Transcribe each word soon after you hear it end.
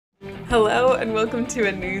Hello and welcome to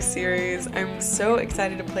a new series. I'm so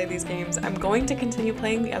excited to play these games. I'm going to continue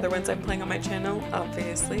playing the other ones I'm playing on my channel,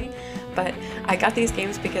 obviously, but I got these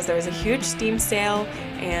games because there was a huge Steam sale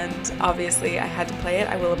and obviously I had to play it.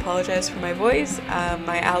 I will apologize for my voice.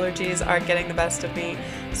 My allergies are getting the best of me,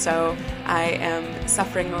 so I am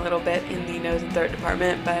suffering a little bit in the nose and throat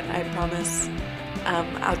department, but I promise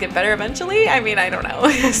I'll get better eventually. I mean, I don't know.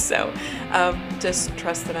 So just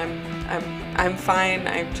trust that I'm fine.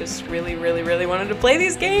 I just really wanted to play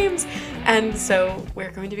these games. And so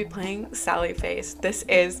we're going to be playing Sally Face. This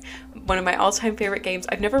is one of my all-time favorite games.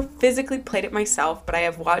 I've never physically played it myself, but I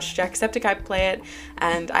have watched Jacksepticeye play it,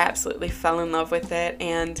 and I absolutely fell in love with it.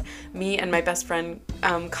 And me and my best friend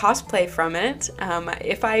cosplay from it.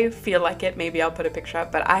 If I feel like it, maybe I'll put a picture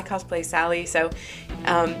up, but I cosplay Sally, so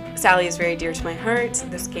Sally is very dear to my heart.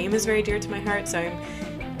 This game is very dear to my heart, so I'm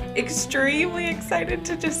extremely excited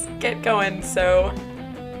to just get going. So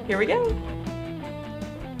here we go.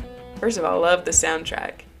 First of all, I love the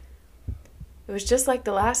soundtrack. It was just like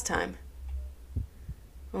the last time,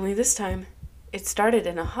 only this time it started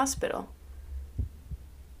in a hospital.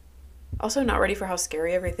 Also not ready for how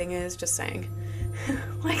scary everything is, just saying.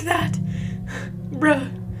 Like that. Bruh.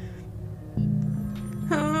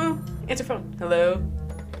 Answer phone. Hello?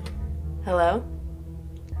 Hello?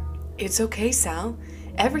 It's okay, Sal.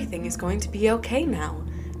 Everything is going to be okay now.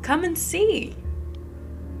 Come and see.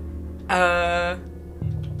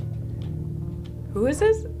 Who is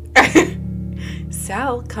this?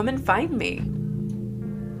 Sal, come and find me.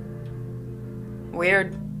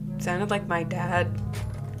 Weird. Sounded like my dad.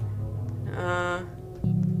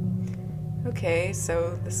 Okay,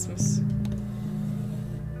 so this must...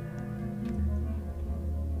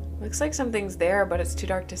 Looks like something's there, but it's too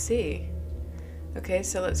dark to see. Okay,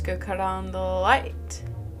 so let's go cut on the light.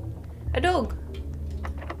 A dog.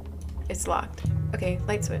 It's locked. Okay,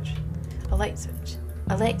 light switch. A light switch.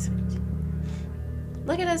 A light switch.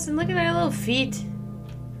 Look at us and look at our little feet.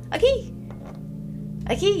 A key.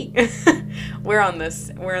 A key. We're on the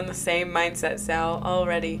same mindset, Sal,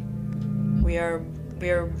 already. We are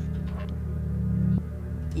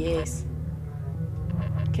Yes.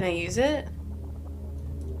 Can I use it?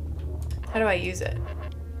 How do I use it?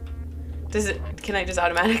 Can I just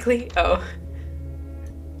automatically? Oh.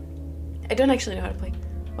 I don't actually know how to play.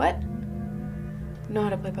 What? Know how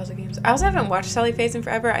to play puzzle games. I also haven't watched Sally Face in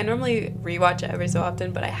forever. I normally rewatch it every so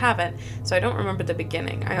often, but I haven't, so I don't remember the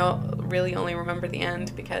beginning. I really only remember the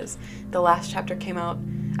end because the last chapter came out,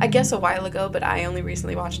 I guess, a while ago, but I only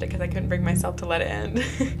recently watched it because I couldn't bring myself to let it end.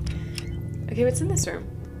 Okay, what's in this room?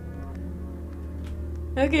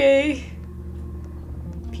 Okay.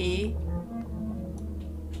 P.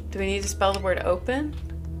 Do we need to spell the word open?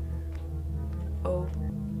 O.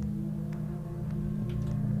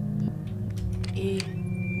 E.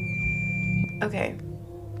 Okay.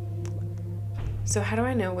 So how do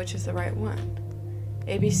I know which is the right one?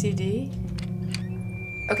 A, B, C, D?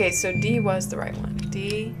 Okay, so D was the right one.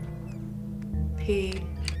 D, P.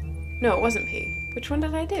 No, it wasn't P. Which one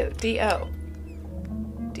did I do? D, O.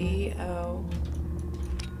 D, O.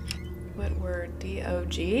 What word? D, O,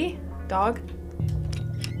 G? Dog?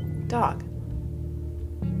 Dog.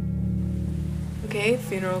 Okay,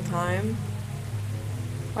 funeral time.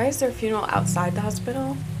 Why is there a funeral outside the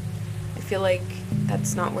hospital? I feel like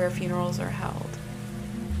that's not where funerals are held.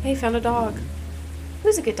 Hey, found a dog.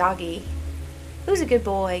 Who's a good doggy? Who's a good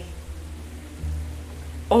boy?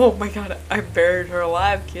 Oh my god, I buried her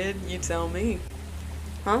alive, kid. You tell me.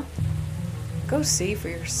 Huh? Go see for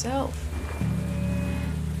yourself.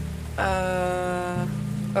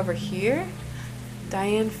 Over here?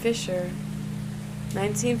 Diane Fisher,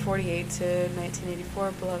 1948 to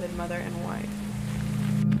 1984, beloved mother and wife.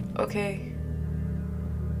 Okay.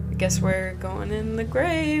 I guess we're going in the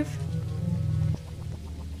grave.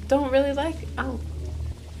 Don't really like... Oh.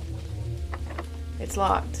 It's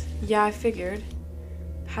locked. Yeah, I figured.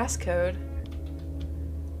 Passcode.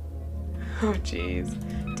 Oh, jeez.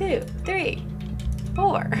 2, 3,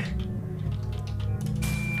 4.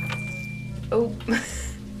 Oh.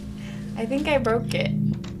 I think I broke it.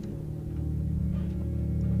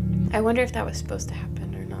 I wonder if that was supposed to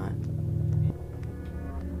happen or not.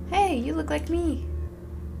 Hey, you look like me.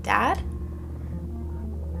 Dad?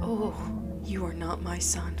 Oh, you are not my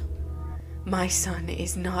son. My son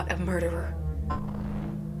is not a murderer.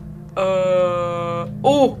 Oh,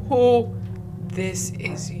 this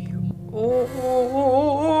is you. Oh,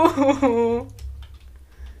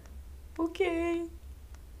 okay.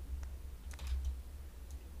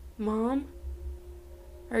 Mom?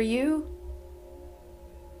 Are you?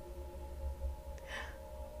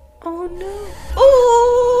 Oh no.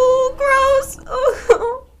 Oh, gross.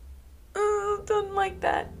 Oh. like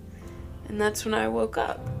that. And that's when I woke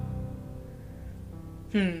up.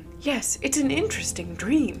 Yes, it's an interesting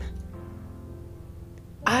dream.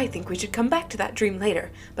 I think we should come back to that dream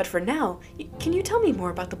later, but for now, can you tell me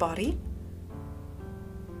more about the body?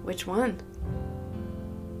 Which one?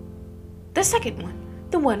 The second one,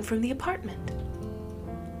 the one from the apartment.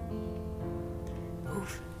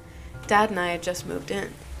 Oof. Dad and I had just moved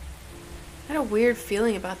in. I had a weird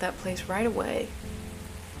feeling about that place right away.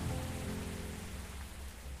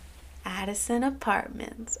 Addison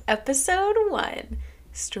Apartments, Episode 1,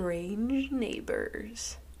 Strange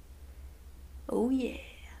Neighbors. Oh yeah.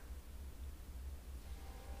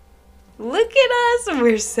 Look at us,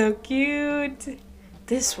 we're so cute.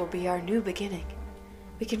 This will be our new beginning.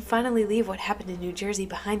 We can finally leave what happened in New Jersey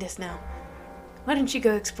behind us now. Why don't you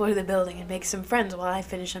go explore the building and make some friends while I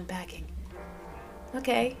finish unpacking?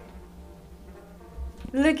 Okay.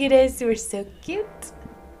 Look at us, we're so cute.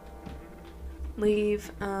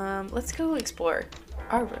 Leave. Let's go explore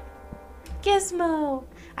our room. Gizmo!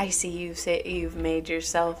 I see you've made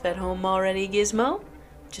yourself at home already, Gizmo.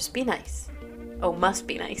 Just be nice. Oh, must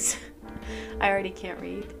be nice. I already can't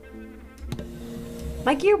read.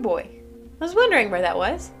 My gear boy. I was wondering where that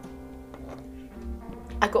was.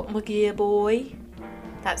 I got my gear boy.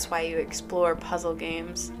 That's why you explore puzzle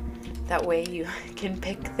games. That way you can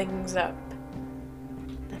pick things up.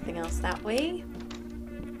 Nothing else that way.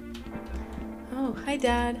 Oh, hi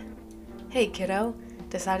Dad. Hey kiddo.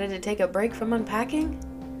 Decided to take a break from unpacking?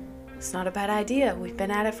 It's not a bad idea. We've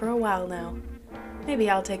been at it for a while now. Maybe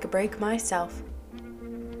I'll take a break myself.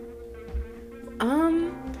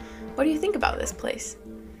 What do you think about this place?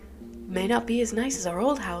 May not be as nice as our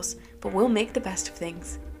old house, but we'll make the best of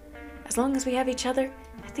things. As long as we have each other,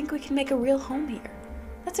 I think we can make a real home here.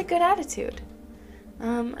 That's a good attitude.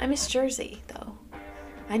 I miss Jersey, though.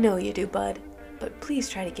 I know you do, bud, but please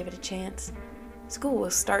try to give it a chance. School will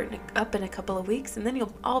start up in a couple of weeks, and then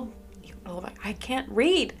I can't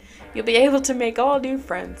read. You'll be able to make all new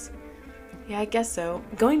friends. Yeah, I guess so.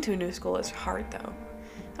 Going to a new school is hard, though.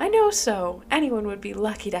 I know so. Anyone would be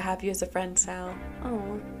lucky to have you as a friend, Sal.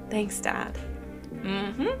 Oh, thanks, Dad.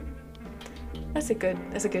 That's a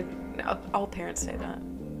good, all parents say that.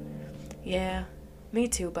 Yeah, me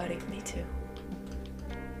too, buddy, me too.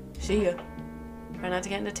 See ya. Try not to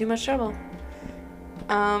get into too much trouble.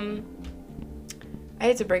 I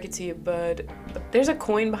hate to break it to you, bud, but there's a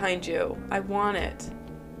coin behind you. I want it.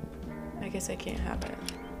 I guess I can't have it.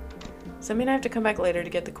 So I mean I have to come back later to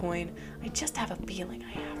get the coin. I just have a feeling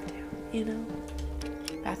I have to, you know?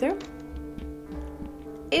 Bathroom?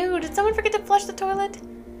 Ew, did someone forget to flush the toilet?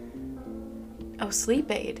 Oh,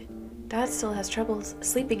 sleep aid. Dad still has trouble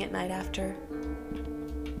sleeping at night after.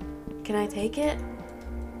 Can I take it?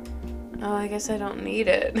 Oh, I guess I don't need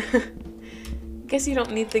it. Guess you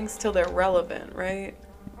don't need things till they're relevant, right?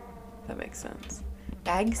 That makes sense.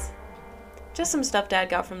 Bags? Just some stuff Dad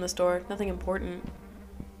got from the store. Nothing important.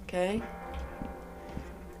 Okay.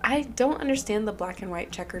 I don't understand the black and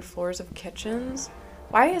white checkered floors of kitchens.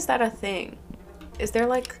 Why is that a thing? Is there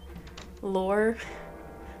like lore?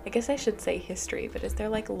 I guess I should say history, but is there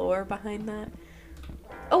like lore behind that?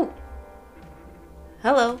 Oh!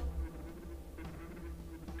 Hello.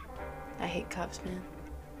 I hate cops, man.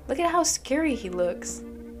 Look at how scary he looks.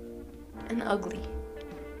 And ugly.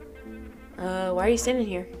 Why are you standing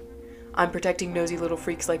here? I'm protecting nosy little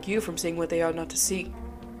freaks like you from seeing what they ought not to see.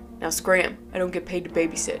 Now scram. I don't get paid to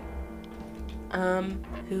babysit.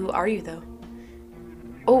 Who are you though?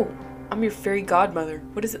 Oh, I'm your fairy godmother.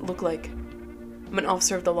 What does it look like? I'm an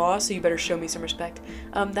officer of the law, so you better show me some respect.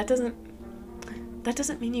 That doesn't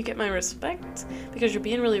mean you get my respect, because you're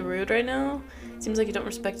being really rude right now. Seems like you don't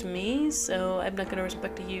respect me, so I'm not gonna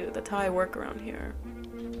respect you. That's how I work around here.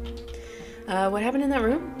 What happened in that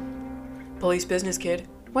room? Police business, kid.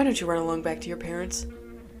 Why don't you run along back to your parents?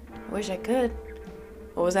 I wish I could.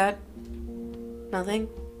 What was that? Nothing?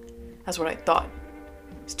 That's what I thought.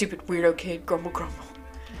 Stupid weirdo kid, grumble grumble.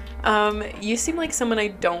 You seem like someone I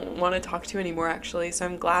don't want to talk to anymore, actually, so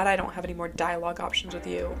I'm glad I don't have any more dialogue options with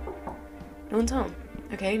you. No one's home.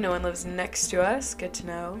 Okay, no one lives next to us. Good to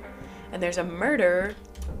know. And there's a murder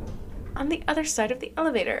on the other side of the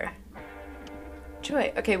elevator.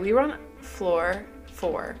 Joy. Okay, we were on floor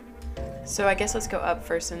 4. So I guess let's go up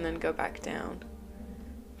first and then go back down.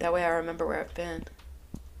 That way I remember where I've been.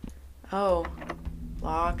 Oh.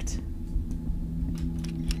 Locked.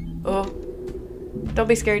 Oh. Don't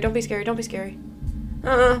be scary, don't be scary, don't be scary.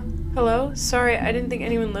 Hello? Sorry, I didn't think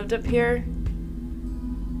anyone lived up here.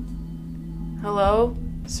 Hello?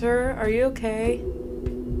 Sir, are you okay?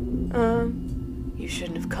 You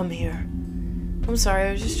shouldn't have come here. I'm sorry,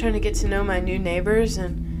 I was just trying to get to know my new neighbors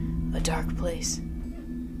and a dark place.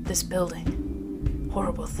 This building.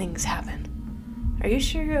 Horrible things happen. Are you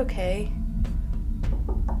sure you're okay?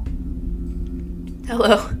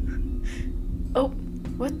 Hello. Oh,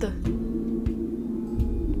 what the?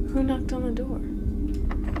 Who knocked on the door?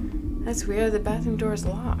 That's weird, the bathroom door is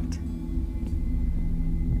locked.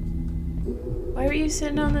 Why were you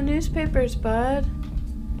sitting on the newspapers, bud?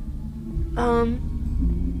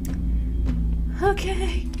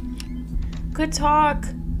 Okay. Good talk.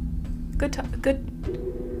 Good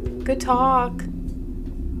talk.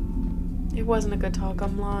 It wasn't a good talk,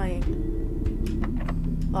 I'm lying.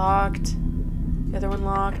 Locked. The other one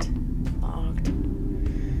locked. Locked.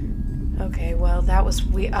 Okay, well that was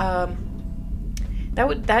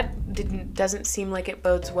doesn't seem like it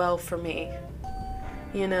bodes well for me.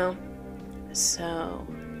 You know? So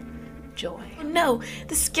joy. Oh no,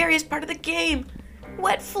 the scariest part of the game.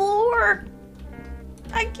 Wet floor.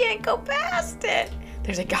 I can't go past it.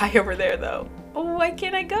 There's a guy over there though. Oh, why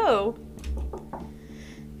can't I go?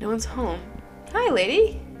 No one's home. Hi,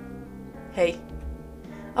 lady. Hey.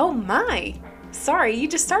 Oh my. Sorry, you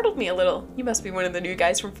just startled me a little. You must be one of the new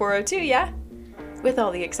guys from 402, yeah? With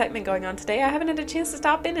all the excitement going on today, I haven't had a chance to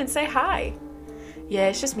stop in and say hi. Yeah,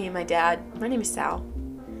 it's just me and my dad. My name is Sal.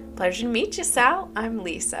 Pleasure to meet you, Sal. I'm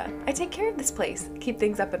Lisa. I take care of this place, keep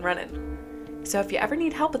things up and running. So if you ever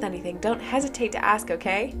need help with anything, don't hesitate to ask,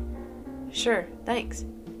 okay? Sure, thanks.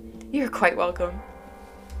 You're quite welcome.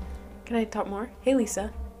 Can I talk more? Hey,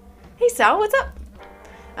 Lisa. Hey, Sal, what's up?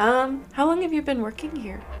 How long have you been working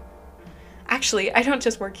here? Actually, I don't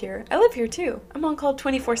just work here. I live here too. I'm on call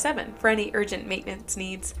 24/7 for any urgent maintenance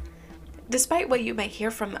needs. Despite what you might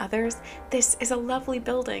hear from others, this is a lovely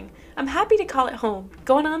building. I'm happy to call it home.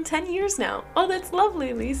 Going on 10 years now. Oh, that's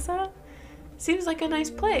lovely, Lisa. Seems like a nice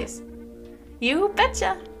place. You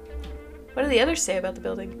betcha. What do the others say about the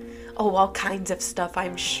building? Oh, all kinds of stuff,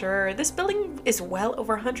 I'm sure. This building is well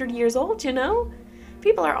over 100 years old, you know?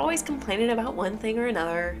 People are always complaining about one thing or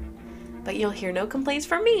another. But you'll hear no complaints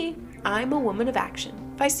from me. I'm a woman of action.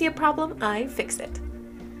 If I see a problem, I fix it.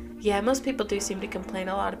 Yeah, most people do seem to complain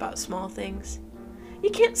a lot about small things. You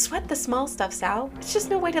can't sweat the small stuff, Sal. It's just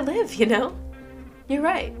no way to live, you know? You're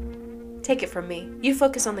right. Take it from me. You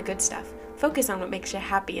focus on the good stuff. Focus on what makes you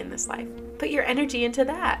happy in this life. Put your energy into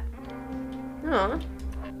that. Aw.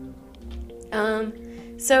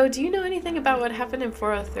 So do you know anything about what happened in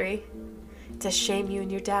 403? It's a shame you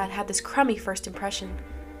and your dad had this crummy first impression.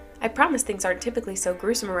 I promise things aren't typically so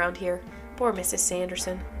gruesome around here. Poor Mrs.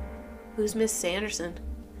 Sanderson. Who's Miss Sanderson?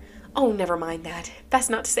 Oh, never mind that.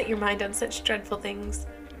 Best not to set your mind on such dreadful things.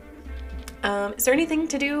 Is there anything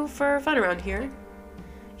to do for fun around here?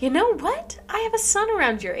 You know what? I have a son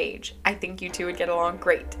around your age. I think you two would get along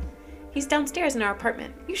great. He's downstairs in our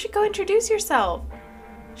apartment. You should go introduce yourself.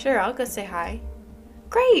 Sure, I'll go say hi.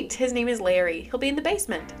 Great! His name is Larry. He'll be in the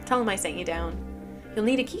basement. Tell him I sent you down. You'll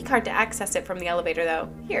need a key card to access it from the elevator, though.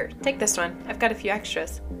 Here, take this one. I've got a few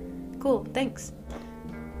extras. Cool, thanks.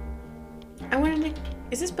 I wanted to...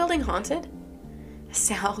 Is this building haunted?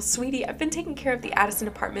 Sal, sweetie, I've been taking care of the Addison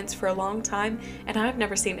apartments for a long time, and I've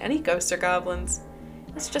never seen any ghosts or goblins.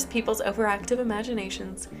 It's just people's overactive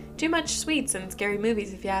imaginations. Too much sweets and scary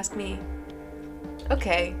movies, if you ask me.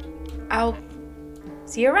 Okay, I'll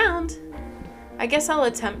see you around. I guess I'll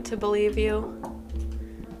attempt to believe you,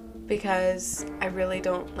 because I really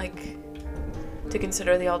don't like to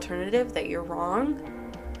consider the alternative that you're wrong.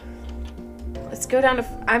 Let's go down to...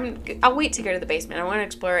 I'll wait to go to the basement. I want to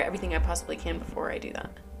explore everything I possibly can before I do that.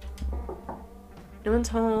 No one's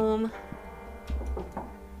home.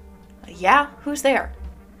 Yeah, who's there?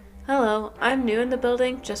 Hello, I'm new in the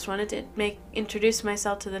building. Just wanted to introduce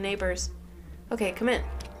myself to the neighbors. Okay, come in.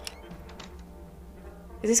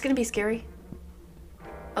 Is this gonna be scary?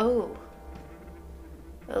 Oh.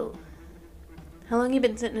 Oh. How long you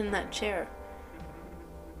been sitting in that chair?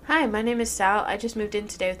 Hi, my name is Sal. I just moved in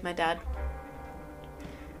today with my dad.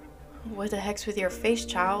 What the heck's with your face,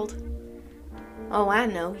 child? Oh, I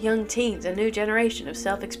know. Young teens, a new generation of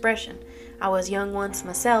self-expression. I was young once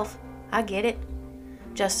myself. I get it.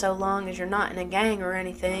 Just so long as you're not in a gang or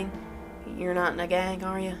anything. You're not in a gang,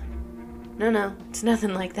 are you? No, it's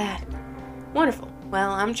nothing like that. Wonderful.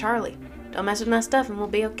 Well, I'm Charlie. Don't mess with my stuff and we'll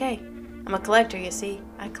be okay. I'm a collector, you see.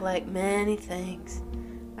 I collect many things.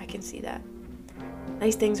 I can see that.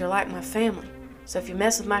 These things are like my family. So if you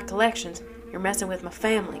mess with my collections, you're messing with my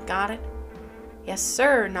family, got it? Yes,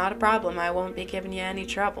 sir, not a problem. I won't be giving you any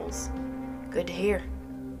troubles. Good to hear.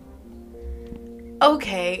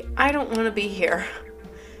 Okay, I don't want to be here.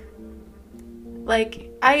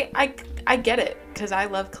 Like, I get it, because I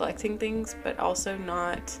love collecting things, but also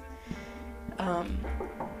not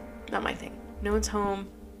my thing. No one's home.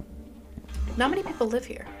 Not many people live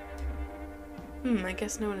here. I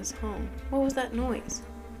guess no one is home. What was that noise?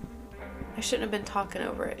 I shouldn't have been talking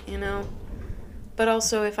over it, you know? But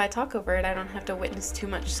also, if I talk over it, I don't have to witness too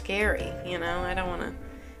much scary, you know? I don't want to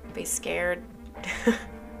be scared.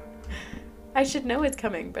 I should know it's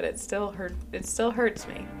coming, but it still hurts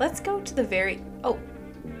me. Let's go to the very... Oh,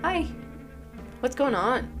 hi. What's going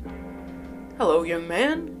on? Hello, young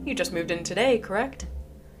man. You just moved in today, correct?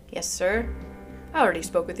 Yes, sir. I already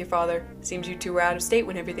spoke with your father. Seems you two were out of state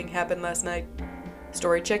when everything happened last night.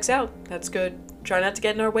 Story checks out. That's good. Try not to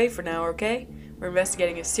get in our way for now, okay? We're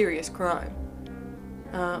investigating a serious crime.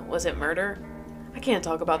 Was it murder? I can't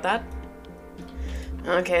talk about that.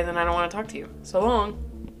 Okay, then I don't want to talk to you. So long.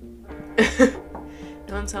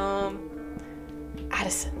 No one's home.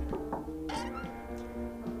 Addison.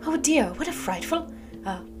 Oh dear, what a frightful...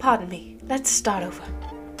 pardon me. Let's start over.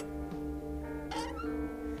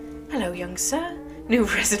 Hello, young sir. New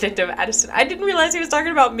resident of Addison. I didn't realize he was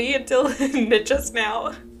talking about me until just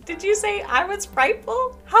now. Did you say I was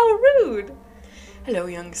frightful? How rude. Hello,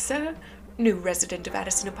 young sir. New resident of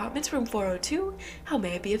Addison Apartments, room 402. How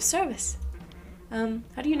may I be of service? How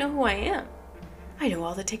do you know who I am? I know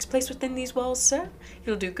all that takes place within these walls, sir.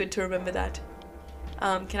 It'll do good to remember that.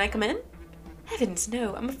 Can I come in? Heavens,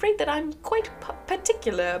 no. I'm afraid that I'm quite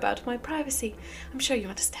particular about my privacy. I'm sure you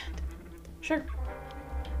understand. Sure.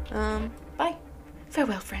 Bye.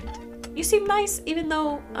 Farewell, friend. You seem nice, even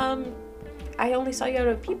though, I only saw you out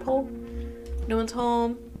of a peephole. No one's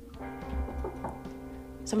home.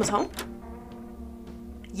 Someone's home?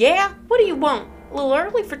 Yeah? What do you want? A little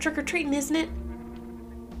early for trick-or-treating, isn't it?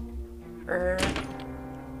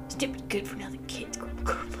 Stupid good for nothing kids.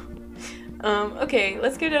 Okay,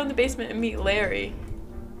 let's go down the basement and meet Larry.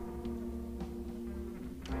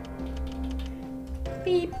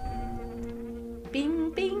 Beep.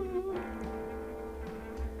 Bing, bing.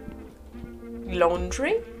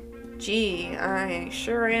 Laundry? Gee, I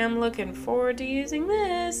sure am looking forward to using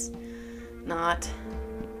this. Not.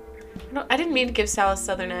 I didn't mean to give Sal a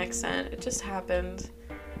southern accent. It just happened.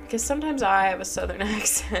 Because sometimes I have a southern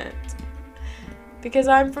accent. Because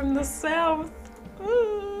I'm from the south.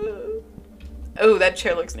 Ooh. Oh, that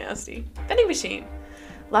chair looks nasty. Vending machine.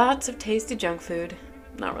 Lots of tasty junk food.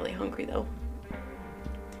 Not really hungry though.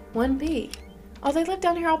 1B. Oh, they live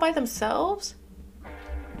down here all by themselves?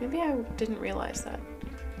 Maybe I didn't realize that.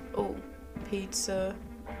 Oh, pizza.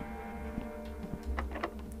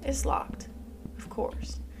 It's locked. Of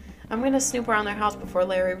course. I'm gonna snoop around their house before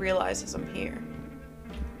Larry realizes I'm here.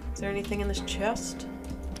 Is there anything in this chest?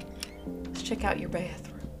 Let's check out your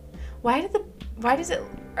bathroom.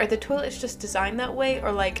 Are the toilets just designed that way,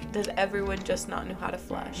 or like, does everyone just not know how to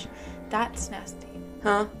flush? That's nasty.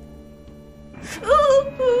 Huh?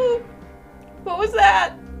 Ooh, what was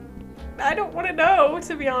that? I don't want to know,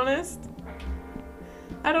 to be honest.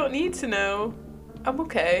 I don't need to know. I'm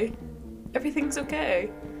okay. Everything's okay.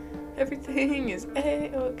 Everything is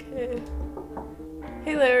A-okay.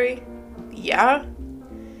 Hey, Larry. Yeah?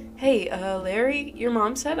 Hey, Larry, your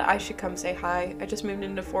mom said I should come say hi. I just moved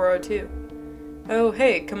into 402. Oh,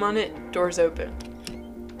 hey, come on in. Door's open.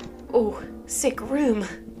 Oh, sick room.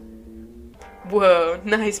 Whoa,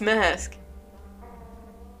 nice mask.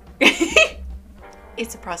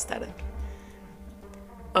 It's a prosthetic.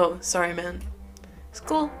 Oh, sorry, man. It's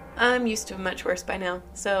cool. I'm used to much worse by now,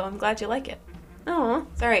 so I'm glad you like it. Oh,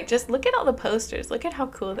 it's alright. Just look at all the posters. Look at how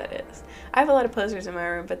cool that is. I have a lot of posters in my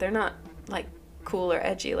room, but they're not, like, cool or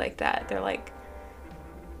edgy like that. They're like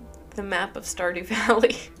the map of Stardew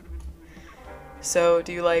Valley. So,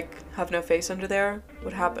 do you, like, have no face under there?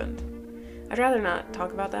 What happened? I'd rather not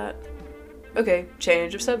talk about that. Okay,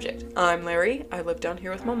 change of subject. I'm Larry. I live down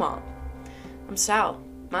here with my mom. I'm Sal.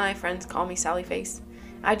 My friends call me Sally Face.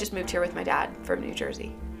 I just moved here with my dad from New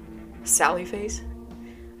Jersey. Sally Face?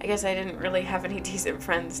 I guess I didn't really have any decent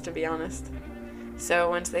friends, to be honest. So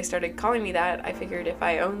once they started calling me that, I figured if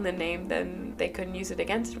I owned the name, then they couldn't use it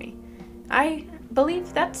against me. I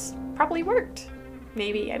believe that's probably worked.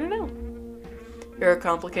 Maybe, I don't know. You're a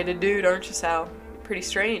complicated dude, aren't you, Sal? Pretty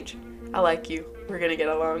strange. I like you. We're gonna get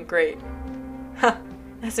along great. Ha!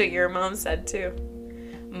 That's what your mom said, too.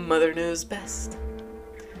 Mother knows best.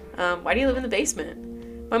 Why do you live in the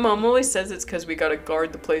basement? My mom always says it's because we gotta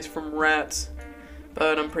guard the place from rats.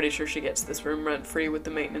 But I'm pretty sure she gets this room rent-free with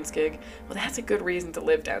the maintenance gig. Well, that's a good reason to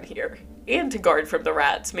live down here. And to guard from the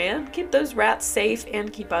rats, man. Keep those rats safe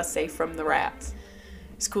and keep us safe from the rats.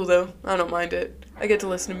 It's cool, though. I don't mind it. I get to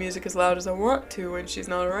listen to music as loud as I want to when she's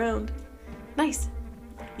not around. Nice.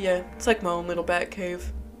 Yeah, it's like my own little bat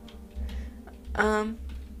cave. I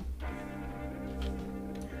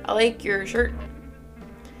like your shirt.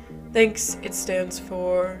 Thanks, it stands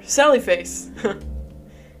for Sally Face.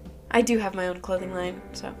 I do have my own clothing line,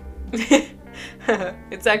 so.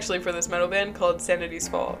 It's actually for this metal band called Sanity's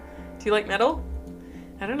Fall. Do you like metal?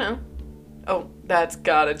 I don't know. Oh, that's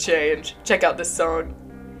gotta change. Check out this song.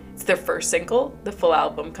 It's their first single. The full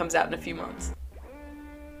album comes out in a few months.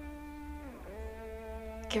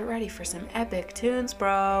 Get ready for some epic tunes,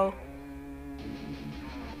 bro.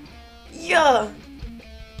 Yeah!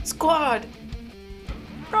 Squad!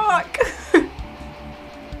 Rock!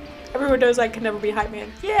 Everyone knows I can never be hype man.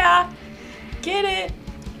 Yeah! Get it!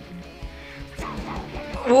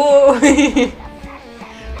 Whoa!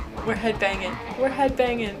 We're headbanging. We're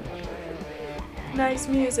headbanging. Nice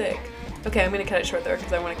music. Okay, I'm gonna cut it short there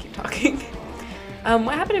because I want to keep talking.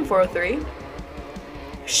 What happened in 403?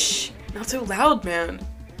 Shh! Not so loud, man.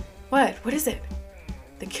 What? What is it?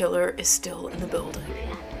 The killer is still in the building.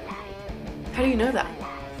 How do you know that?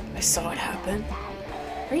 I saw it happen.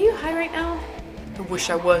 Are you high right now? I wish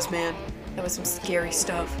I was, man. That was some scary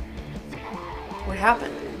stuff. What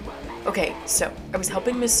happened? Okay, so I was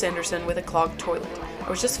helping Miss Sanderson with a clogged toilet. I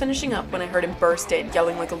was just finishing up when I heard him burst in,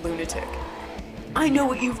 yelling like a lunatic. I know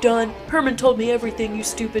what you've done. Herman told me everything, you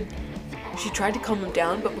stupid. She tried to calm him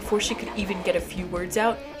down, but before she could even get a few words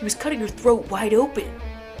out, he was cutting her throat wide open.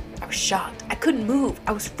 I was shocked. I couldn't move.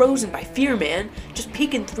 I was frozen by fear, man, just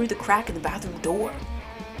peeking through the crack in the bathroom door.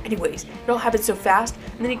 Anyways, it all happened so fast,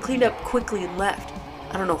 and then he cleaned up quickly and left.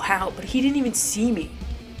 I don't know how, but he didn't even see me.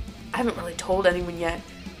 I haven't really told anyone yet,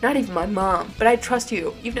 not even my mom, but I trust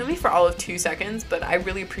you. You've known me for all of 2 seconds, but I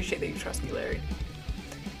really appreciate that you trust me, Larry.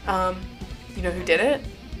 You know who did it?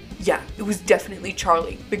 Yeah, it was definitely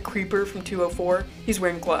Charlie, big creeper from 204. He's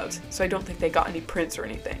wearing gloves, so I don't think they got any prints or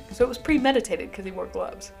anything. So it was premeditated because he wore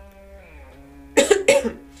gloves.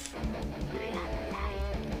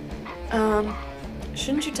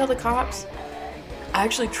 Shouldn't you tell the cops? I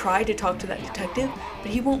actually tried to talk to that detective, but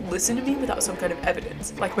he won't listen to me without some kind of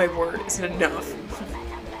evidence. Like my word isn't enough.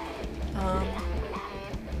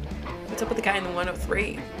 What's up with the guy in the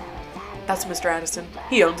 103? That's Mr. Addison.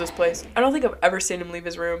 He owns this place. I don't think I've ever seen him leave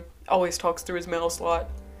his room. Always talks through his mail slot.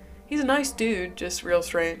 He's a nice dude, just real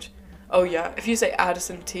strange. Oh yeah, if you say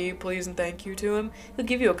Addison tea, please and thank you to him, he'll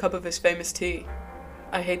give you a cup of his famous tea.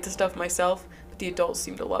 I hate the stuff myself, but the adults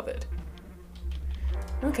seem to love it.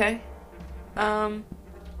 Okay.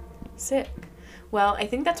 Sick. Well, I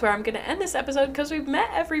think that's where I'm gonna end this episode because we've met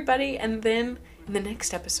everybody, and then in the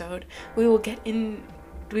next episode, we will dive in,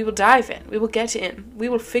 we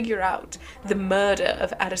will figure out the murder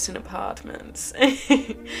of Addison Apartments.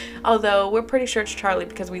 Although, we're pretty sure it's Charlie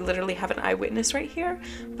because we literally have an eyewitness right here,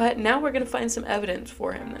 but now we're gonna find some evidence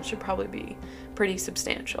for him that should probably be pretty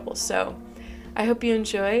substantial. So, I hope you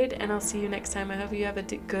enjoyed, and I'll see you next time. I hope you have a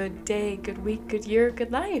good day, good week, good year,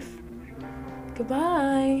 good life.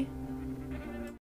 Goodbye.